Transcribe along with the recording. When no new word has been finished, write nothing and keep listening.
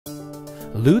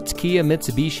Lutes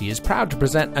Mitsubishi is proud to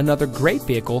present another great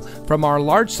vehicle from our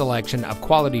large selection of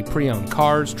quality pre-owned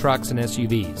cars, trucks, and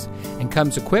SUVs, and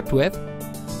comes equipped with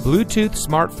Bluetooth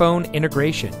smartphone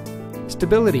integration,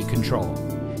 stability control,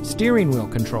 steering wheel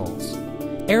controls,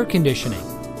 air conditioning,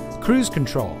 cruise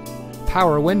control,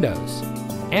 power windows,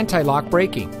 anti-lock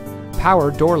braking, power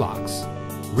door locks,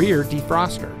 rear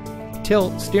defroster,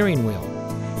 tilt steering wheel,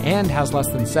 and has less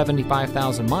than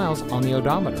 75,000 miles on the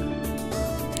odometer.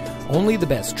 Only the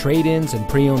best trade-ins and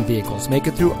pre-owned vehicles make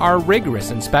it through our rigorous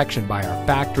inspection by our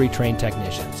factory-trained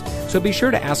technicians, so be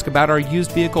sure to ask about our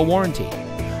used vehicle warranty.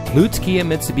 Lutes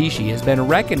Mitsubishi has been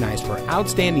recognized for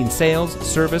outstanding sales,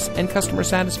 service, and customer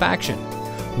satisfaction.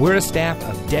 We're a staff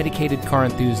of dedicated car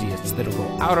enthusiasts that will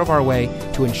go out of our way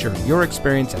to ensure your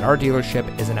experience at our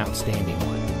dealership is an outstanding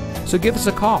one. So give us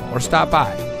a call or stop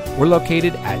by. We're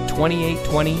located at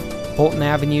 2820 Fulton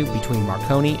Avenue between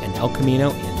Marconi and El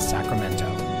Camino in Sacramento.